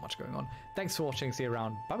so much going on. Thanks for watching. See you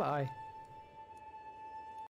around. Bye bye.